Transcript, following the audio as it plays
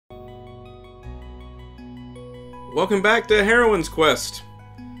Welcome back to Heroine's Quest.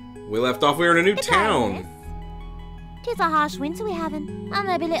 We left off, we were in a new town. 'Tis a harsh winter we haven't, and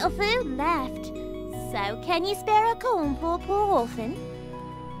there be little food left. So, can you spare a coin for a poor orphan?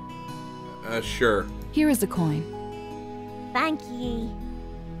 Sure. Here is a coin. Thank ye.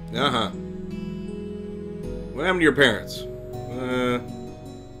 Uh-huh. What happened to your parents?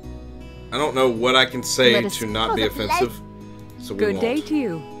 I don't know what I can say to not be offensive, so we Good won't. day to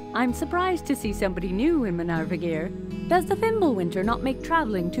you. I'm surprised to see somebody new in Manarvagir. Does the Fimbulwinter not make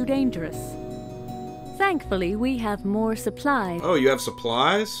traveling too dangerous? Thankfully, we have more supplies. Oh, you have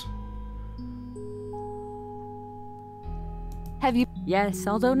supplies? Have you? Yes,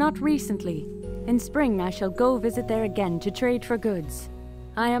 although not recently. In spring, I shall go visit there again to trade for goods.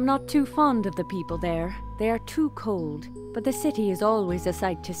 I am not too fond of the people there. They are too cold, but the city is always a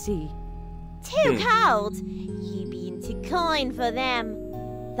sight to see. Too cold? You being too kind for them.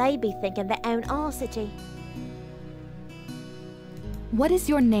 They be thinking their own arsity. What is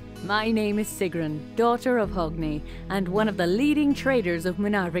your name? My name is Sigrun, daughter of Hogni, and one of the leading traders of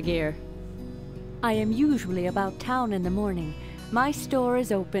Manarvagir. I am usually about town in the morning. My store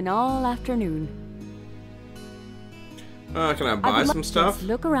is open all afternoon. Can I buy some stuff? Just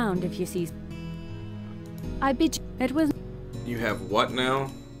look around if you see. I bid you. It was. You have what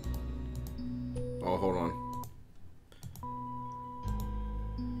now? Oh, hold on.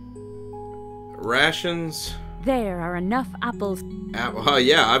 Rations. There are enough apples.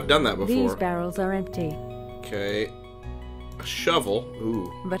 Yeah, I've done that before. These barrels are empty. Okay. A shovel.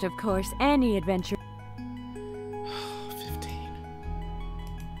 Ooh. But of course, any adventure.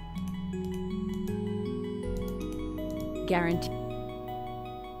 15. Guarantee.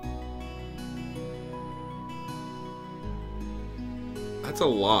 That's a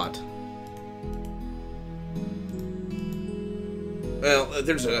lot. Well,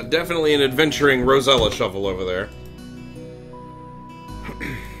 there's definitely an adventuring Rosella shovel over there.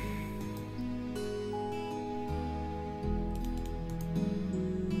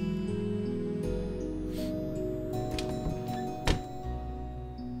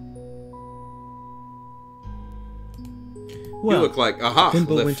 Well, you look like aha.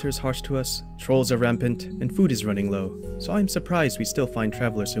 Fimbulwinter's harsh to us, trolls are rampant, and food is running low, so I'm surprised we still find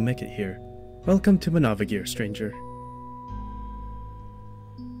travelers who make it here. Welcome to Manarvagir, stranger.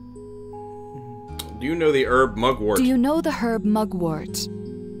 Do you know the herb mugwort? Do you know the herb mugwort?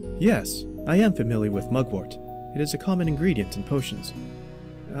 Yes, I am familiar with mugwort. It is a common ingredient in potions.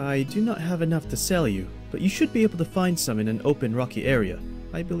 I do not have enough to sell you, but you should be able to find some in an open rocky area.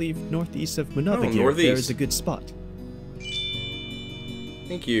 I believe northeast of Manarvagir there is a good spot.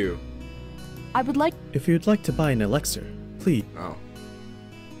 Thank you. I would like. If you'd like to buy an elixir, please. Oh.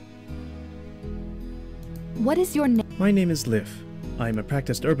 What is your name? My name is Liv. I am a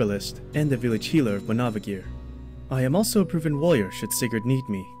practiced herbalist and the village healer of Manarvagir. I am also a proven warrior should Sigurd need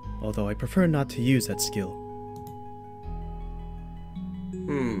me, although I prefer not to use that skill.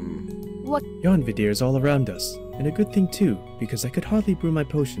 What? Yarnvidir is all around us, and a good thing too, because I could hardly brew my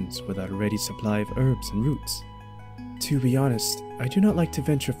potions without a ready supply of herbs and roots. To be honest, I do not like to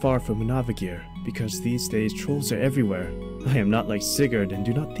venture far from Manarvagir, because these days trolls are everywhere. I am not like Sigurd and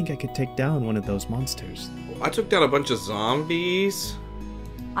do not think I could take down one of those monsters. I took down a bunch of zombies.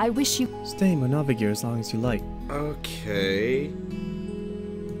 I wish you. Stay in Manarvagir as long as you like. Okay.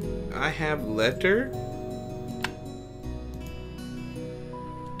 I have letter.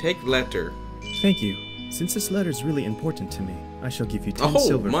 Take letter. Thank you. Since this letter is really important to me, I shall give you 10 Oh,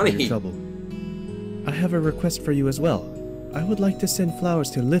 silver money. for your trouble. I have a request for you as well. I would like to send flowers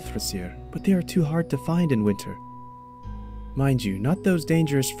to Lithrasir, but they are too hard to find in winter. Mind you, not those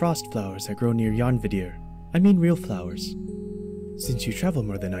dangerous frost flowers that grow near Yarnvidir. I mean real flowers. Since you travel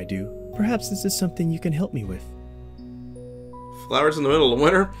more than I do, perhaps this is something you can help me with. Flowers in the middle of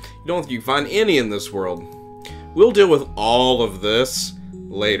winter? You don't think you can find any in this world. We'll deal with all of this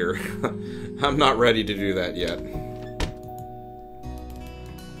later. I'm not ready to do that yet.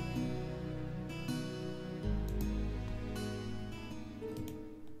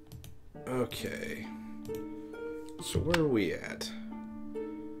 Okay. So where are we at?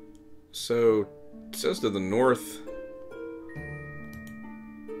 So, it says to the north.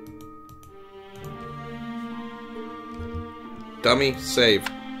 Dummy, save.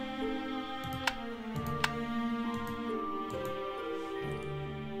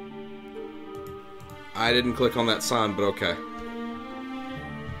 I didn't click on that sign, but okay.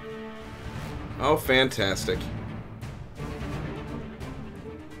 Oh, fantastic.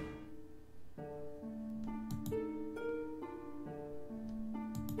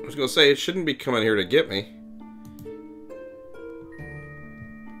 I was gonna say, it shouldn't be coming here to get me.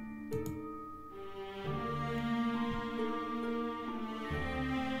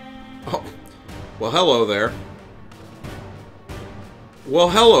 Well, hello there. Well,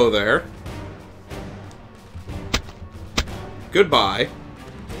 hello there. Goodbye.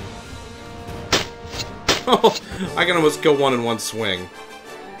 Oh, I can almost kill one in one swing.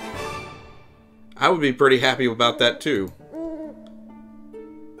 I would be pretty happy about that, too.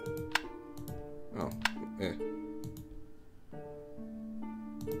 Oh, eh.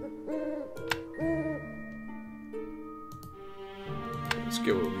 Let's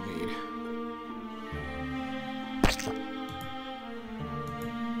get what we need.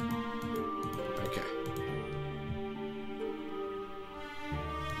 Okay.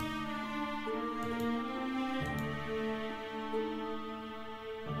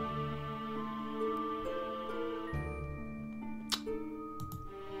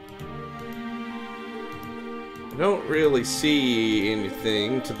 I don't really see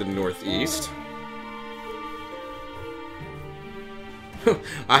anything to the northeast.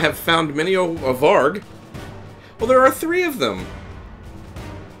 I have found many a Varg. Well, there are 3 of them.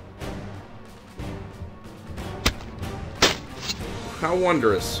 How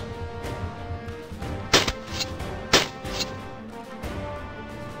wondrous.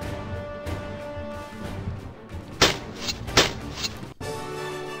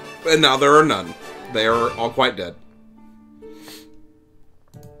 And now there are none. They are all quite dead.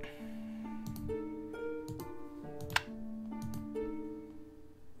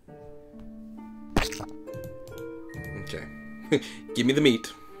 Okay. Give me the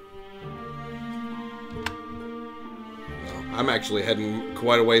meat. Well, I'm actually heading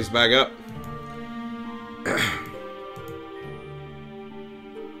quite a ways back up.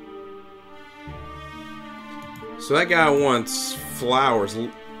 So that guy wants flowers.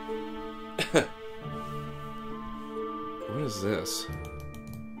 What is this?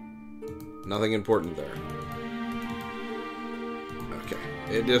 Nothing important there. Okay.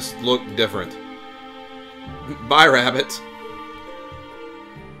 It just looked different. Bye, rabbit.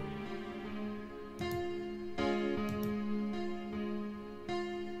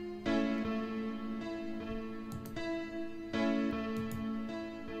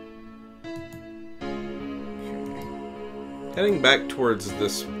 Heading back towards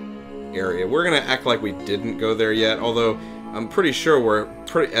this area. We're gonna act like we didn't go there yet, although I'm pretty sure we're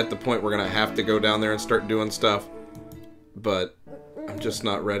at the point we're gonna have to go down there and start doing stuff. But I'm just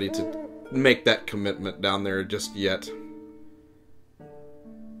not ready to make that commitment down there just yet.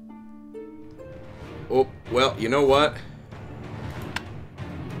 Oh, well, you know what?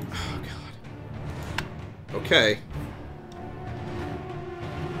 Oh, God. Okay.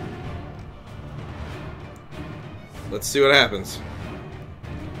 Let's see what happens.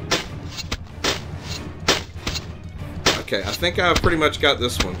 Okay, I think I've pretty much got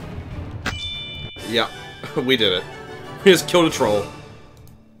this one. Yeah, we did it. We just killed a troll.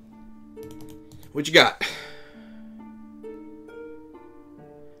 What you got?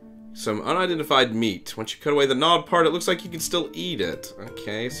 Some unidentified meat. Once you cut away the gnawed part, it looks like you can still eat it.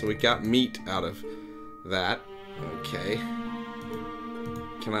 Okay, so we got meat out of that. Okay.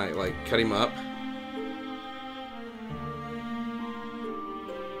 Can I, like, cut him up?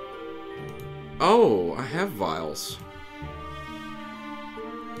 Oh, I have vials.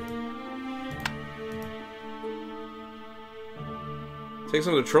 Take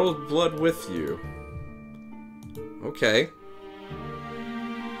some of the troll's blood with you. Okay.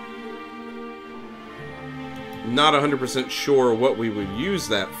 Not 100% sure what we would use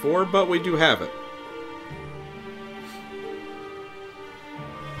that for, but we do have it.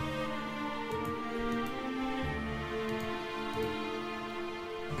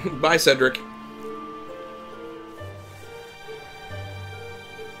 Bye, Cedric.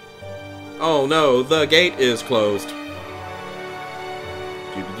 Oh no, the gate is closed.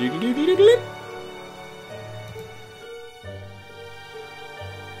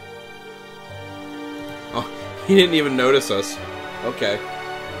 Oh, he didn't even notice us. Okay.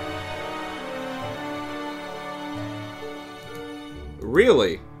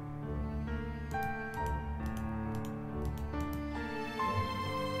 Really?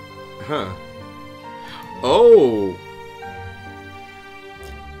 Huh. Oh!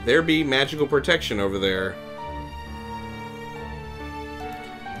 There be magical protection over there.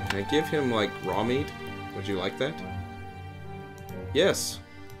 Can I give him, like, raw meat? Would you like that? Yes.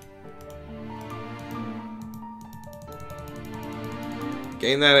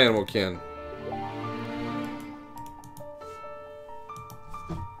 Gain that animal kin.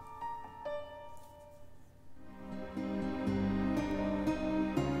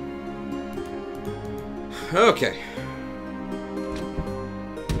 Okay.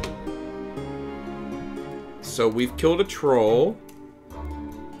 So we've killed a troll.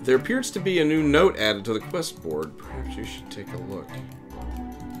 There appears to be a new note added to the quest board. Perhaps you should take a look.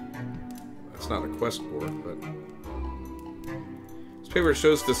 That's not a quest board, but... This paper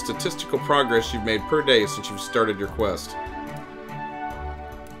shows the statistical progress you've made per day since you've started your quest.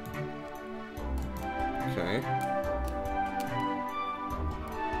 Okay.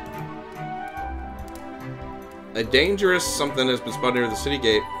 A dangerous something has been spotted near the city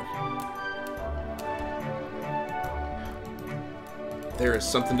gate. There is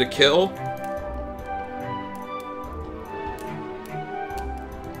something to kill?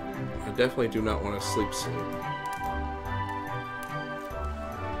 I definitely do not want to sleep.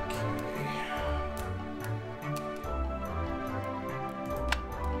 Okay.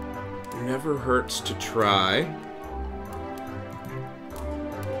 Never hurts to try.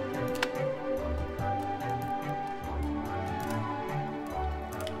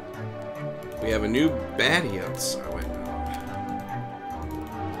 We have a new baddie outside.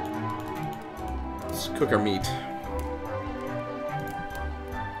 Let's cook our meat.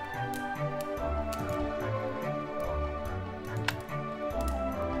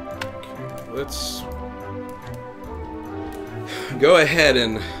 Okay, let's go ahead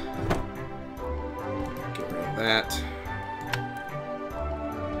and get rid of that.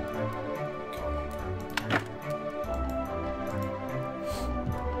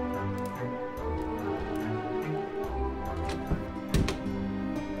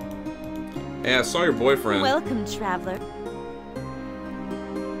 Hey, I saw your boyfriend. Welcome, traveler.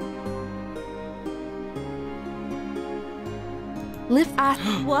 Live at.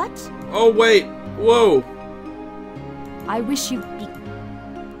 What? Oh, wait. Whoa. I wish you.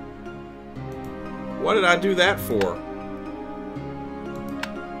 What did I do that for?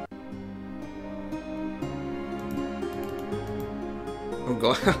 I'm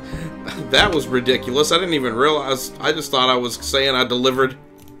glad. That was ridiculous. I didn't even realize. I just thought I was saying I delivered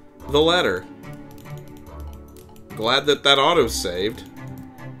the letter. Glad that that auto saved.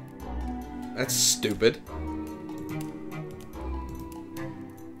 That's stupid.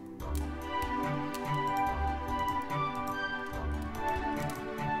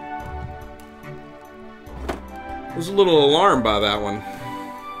 I was a little alarmed by that one.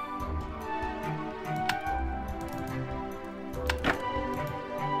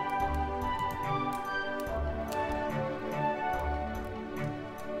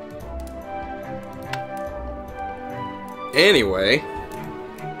 Anyway,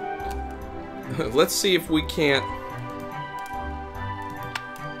 let's see if we can't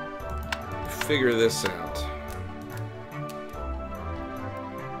figure this out.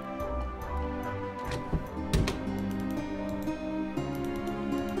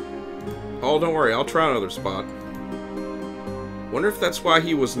 Oh, don't worry, I'll try another spot. Wonder if that's why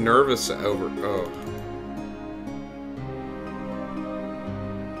he was nervous over... Oh.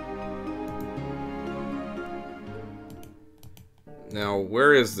 Now,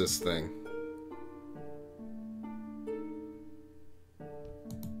 where is this thing?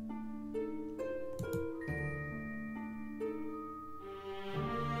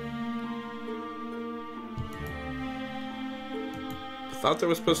 I thought there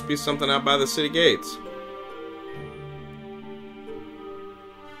was supposed to be something out by the city gates.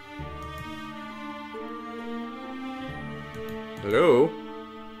 Hello?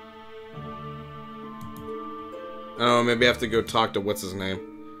 Oh, maybe I have to go talk to what's his name.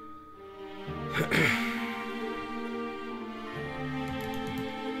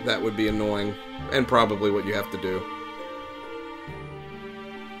 That would be annoying. And probably what you have to do.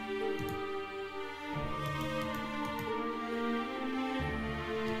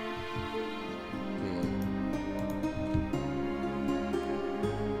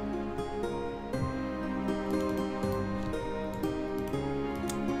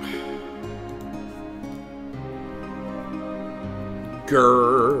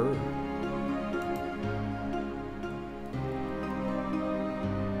 Grrr.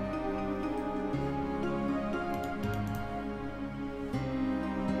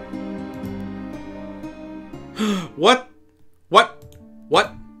 What?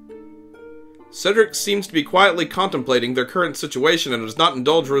 What? Cedric seems to be quietly contemplating their current situation and does not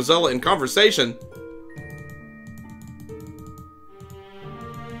indulge Rosella in conversation.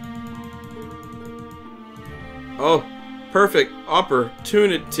 Oh, perfect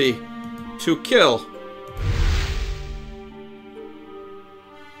opportunity to kill.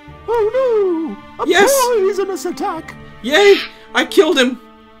 Oh no! A Yes! poisonous attack! Yay! I killed him!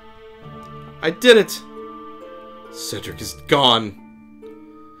 I did it! Cedric is gone.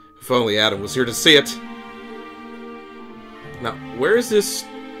 If only Adam was here to see it. Now, where is this?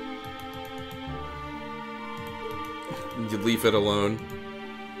 You leave it alone.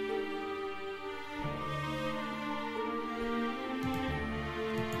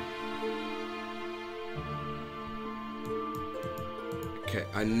 Okay,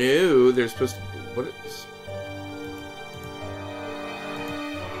 I knew there's supposed to be... What is...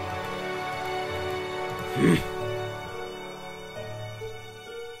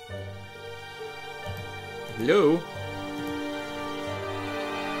 Hello?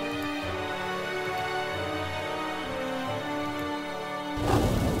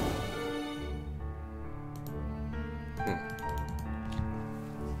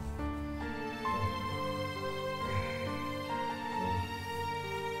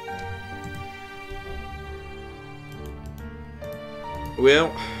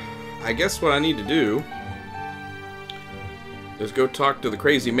 Well, I guess what I need to do is go talk to the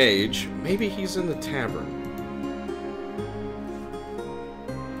crazy mage. Maybe he's in the tavern.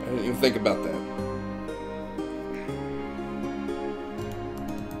 I didn't even think about that.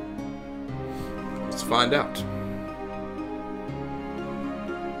 Let's find out.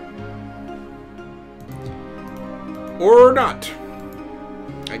 Or not.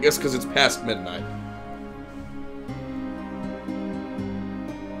 I guess because it's past midnight.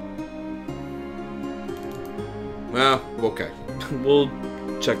 Well, okay. We'll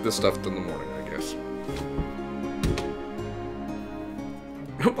check this stuff in the morning, I guess.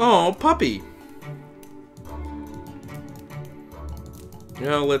 Oh, puppy!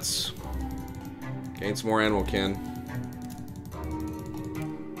 Yeah, let's gain some more animal kin.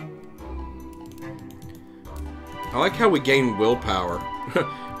 I like how we gain willpower.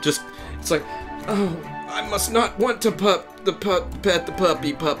 Just, it's like, oh, I must not want to pet the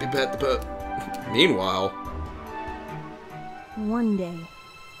puppy, pet the pup. Meanwhile... One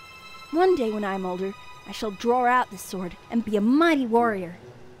day when I'm older, I shall draw out this sword and be a mighty warrior.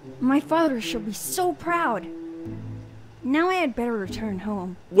 My father shall be so proud. Now I had better return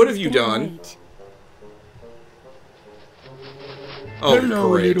home. What have you done? Late. Oh, hello,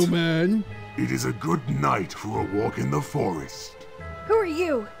 great. little man. It is a good night for a walk in the forest. Who are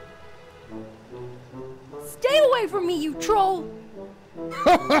you? Stay away from me, you troll!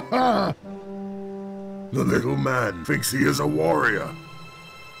 Ha ha ha! The little man thinks he is a warrior.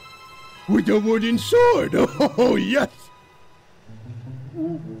 With a wooden sword. Oh, yes.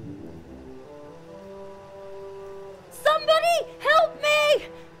 Somebody help me!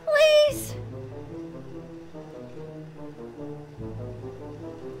 Please!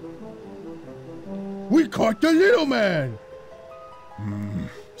 We caught the little man.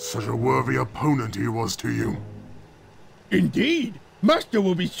 Such a worthy opponent he was to you. Indeed. Master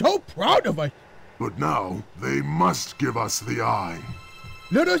will be so proud of us. But now, they must give us the eye.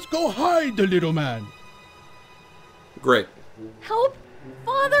 Let us go hide the little man. Great. Help!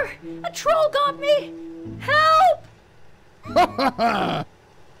 Father! A troll got me! Help! Ha ha ha!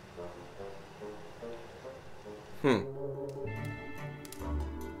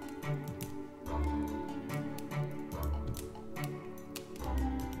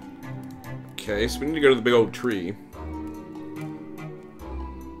 Okay, so we need to go to the big old tree.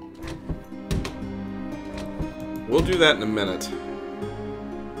 We'll do that in a minute.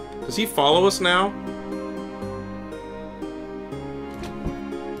 Does he follow us now?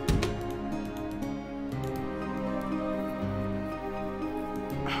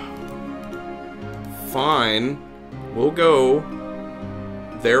 Fine. We'll go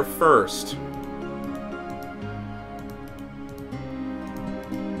there first.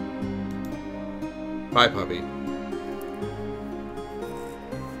 Bye, puppy.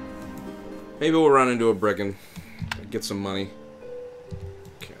 Maybe we'll run into a brigand. Get some money.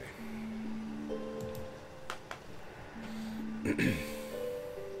 Okay.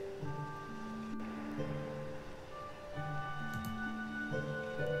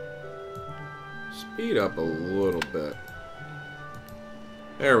 Speed up a little bit.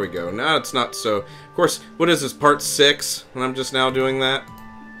 There we go. Now it's not so... Of course, what is this, part 6? And I'm just now doing that?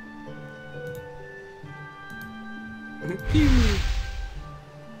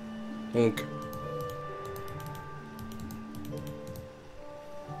 Honk.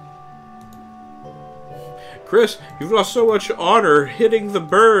 Chris, you've lost so much honor hitting the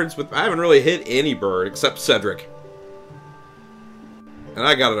birds with... I haven't really hit any bird except Cedric. And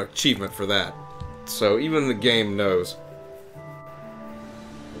I got an achievement for that. So even the game knows.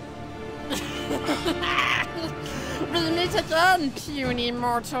 We meet again, puny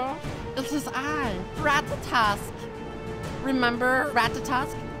mortal. It is I, Ratatusk. Remember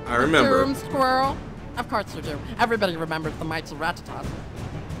Ratatusk? I remember. The doomed squirrel? Of course you do. Everybody remembers the mighty Ratatusk.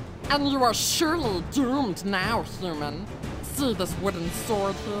 And you are surely doomed now, human. See this wooden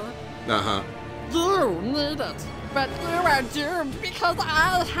sword here? Uh-huh. You need it, but you are doomed because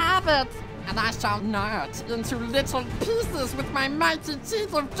I have it. And I shall gnaw it into little pieces with my mighty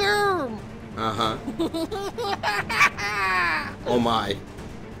teeth of doom. Uh-huh. Oh my.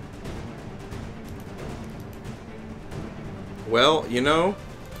 Well, you know...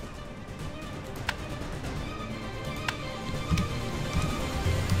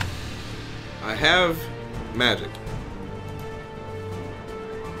 I have magic.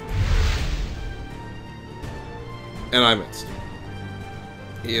 And I missed.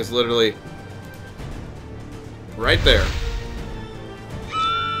 He is literally right there.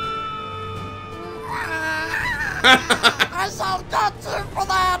 I shall get you for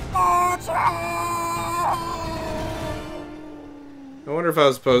that, Marjorie! I wonder if I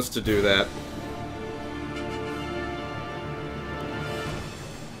was supposed to do that.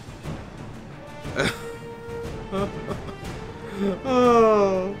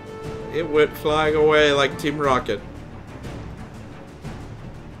 Oh, it went flying away like Team Rocket.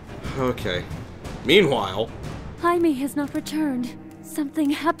 Okay. Meanwhile... Jaime has not returned. Something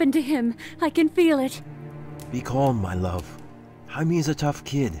happened to him. I can feel it. Be calm, my love. Jaime is a tough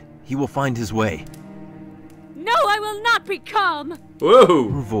kid. He will find his way. No, I will not be calm! Whoa!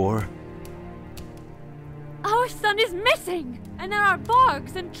 Vor. Our son is missing! And there are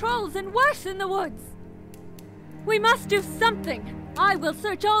vargs and trolls and worse in the woods! We must do something! I will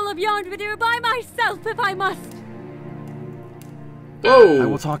search all of Yarnvidir by myself if I must! Whoa! I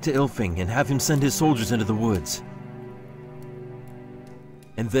will talk to Ilfing and have him send his soldiers into the woods.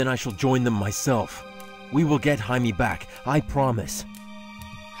 And then I shall join them myself. We will get Jaime back, I promise.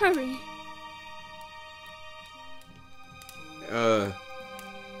 Hurry.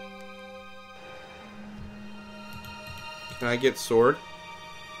 Can I get sword?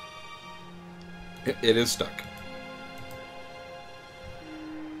 It is stuck.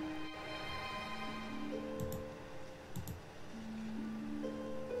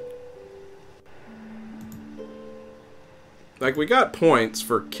 Like, we got points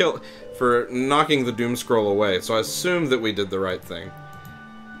for knocking the Doom Scroll away, so I assume that we did the right thing.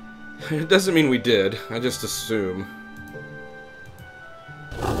 It doesn't mean we did, I just assume.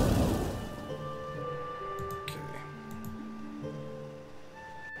 Okay.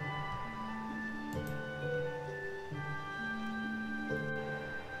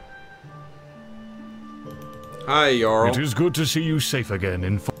 Hi, Jarl. It is good to see you safe again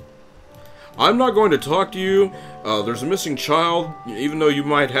in... I'm not going to talk to you. There's a missing child. Even though you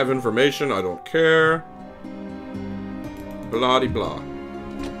might have information, I don't care. Blah-de-blah.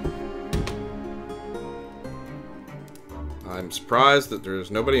 I'm surprised that there's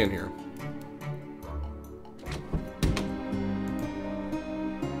nobody in here.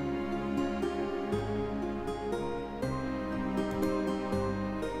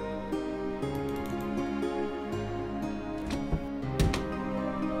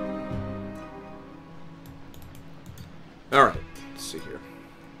 Alright, let's see here.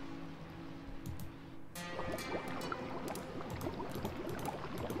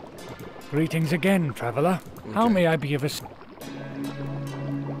 Greetings again, traveler. Okay. How may I be of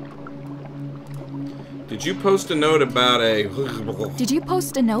Did you post a note about a... Did you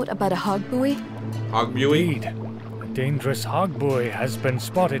post a note about a hog buoy? Hog buoy? Indeed. A dangerous hog buoy has been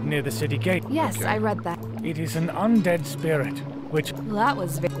spotted near the city gate. Yes, Okay. I read that. It is an undead spirit, which... That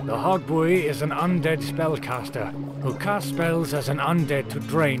was The hog buoy is an undead spellcaster, who casts spells as an undead to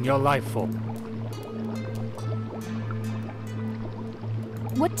drain your life force.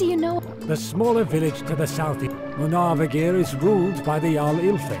 What do you know? The smaller village to the south, Munavagir, is ruled by the Jarl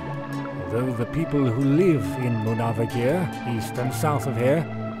Ilfing. Although the people who live in Munavagir, east and south of here,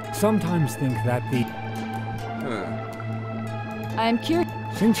 sometimes think that the... I'm curious.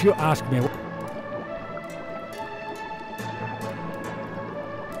 Since you ask me...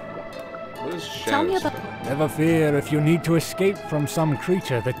 What is Tell me shadows? about. Never fear if you need to escape from some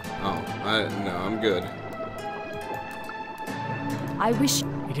creature that... Oh, no, I'm good. I wish.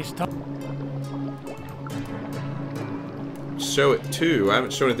 It is tough. Show it to. I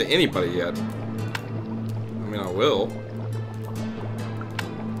haven't shown it to anybody yet. I mean, I will.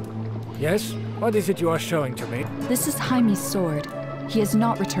 Yes? What is it you are showing to me? This is Jaime's sword. He has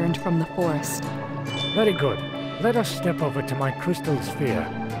not returned from the forest. Very good. Let us step over to my crystal sphere.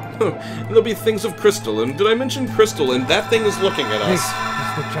 There'll be things of crystal, and did I mention crystal? And that thing is looking at This us.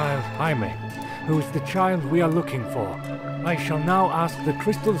 is the child Jaime, who is the child we are looking for. I shall now ask the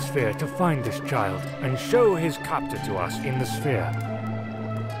crystal sphere to find this child and show his captor to us in the sphere.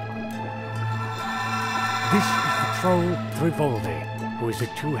 This is the troll Thrivoldi, who is a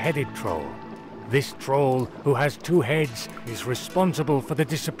two-headed troll. This troll, who has two heads, is responsible for the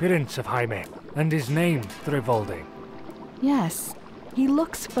disappearance of Jaime, and is named Thrivoldi. Yes, he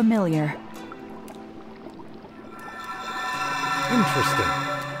looks familiar. Interesting.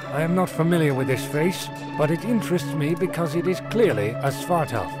 I am not familiar with this face, but it interests me because it is clearly a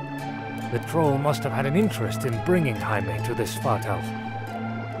Svartalf. The troll must have had an interest in bringing Jaime to this Svartalf.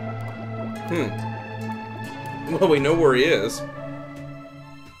 Well, we know where he is.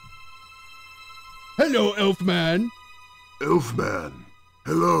 Hello, Elfman. Elfman,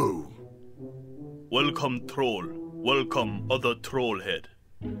 hello. Welcome, troll. Welcome, other troll head.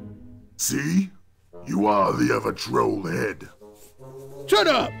 See? You are the other troll head. Shut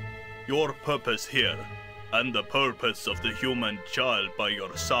up! Your purpose here, and the purpose of the human child by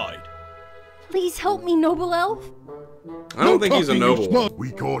your side. Please help me, noble elf. I don't think he's a noble.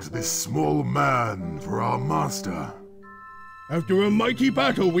 We caught this small man for our master. After a mighty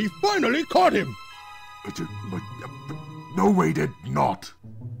battle, we finally caught him. No, we did not.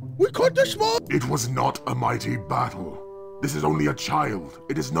 We caught the small... It was not a mighty battle. This is only a child.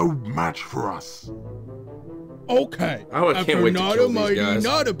 It is no match for us. Okay. I can't wait to kill these guys.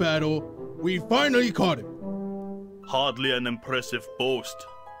 Not a battle, we finally caught him. Hardly an impressive boast.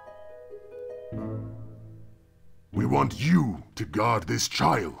 We want you to guard this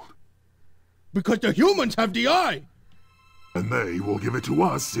child. Because the humans have the eye. And they will give it to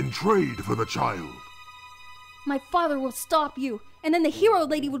us in trade for the child. My father will stop you, and then the hero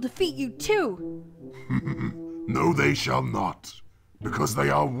lady will defeat you too. No, they shall not, because they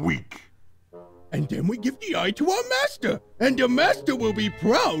are weak. And then we give the eye to our master, and the master will be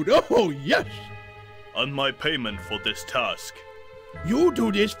proud. Oh, yes. And my payment for this task. You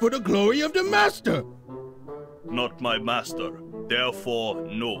do this for the glory of the master. Not my master, therefore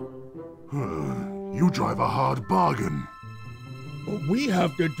no. You drive a hard bargain. But we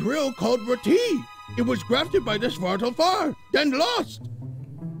have the drill called Rati. It was grafted by the Svartalfar, then lost.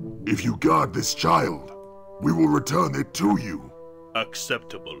 If you guard this child, we will return it to you.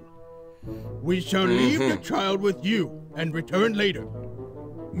 Acceptable. We shall leave the child with you and return later.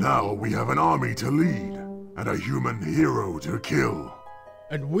 Now we have an army to lead and a human hero to kill.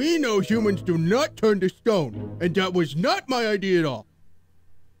 And we know humans do not turn to stone, and that was not my idea at all.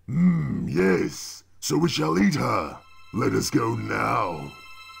 Yes. So we shall eat her. Let us go now.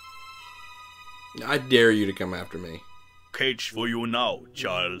 I dare you to come after me. Cage for you now,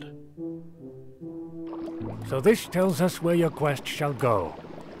 child. So this tells us where your quest shall go.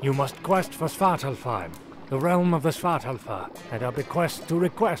 You must quest for Svartalfheim, the realm of the Svartalfar, and are bequest to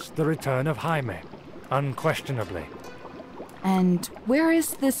request the return of Jaime, unquestionably. And where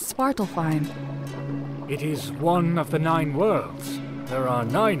is this Svartalfheim? It is one of the 9 worlds. There are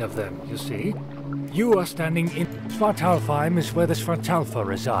 9 of them, you see. You are standing in... Svartalfheim is where the Svartalfar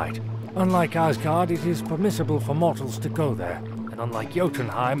reside. Unlike Asgard, it is permissible for mortals to go there. And unlike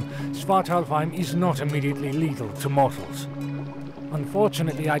Jotunheim, Svartalfheim is not immediately lethal to mortals.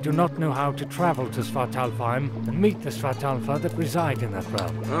 Unfortunately, I do not know how to travel to Svartalfheim and meet the Svartalfar that reside in that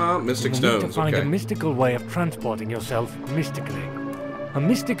realm. Mystic You need stones, to find okay. a mystical way of transporting yourself mystically. A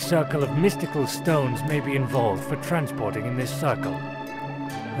mystic circle of mystical stones may be involved for transporting in this circle.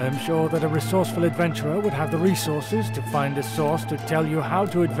 I am sure that a resourceful adventurer would have the resources to find a source to tell you how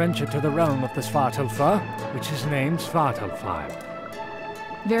to adventure to the realm of the Svartalfar, which is named Svartalfheim.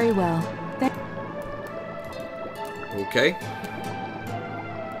 Very well. Okay.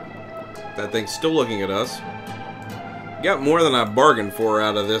 That thing's still looking at us. Got more than I bargained for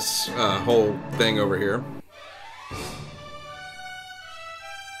out of this whole thing over here.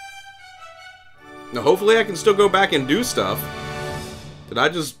 Now, hopefully I can still go back and do stuff. Did I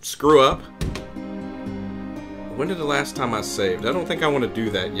just screw up? When did the last time I saved? I don't think I want to do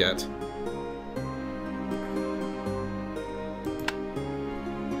that yet.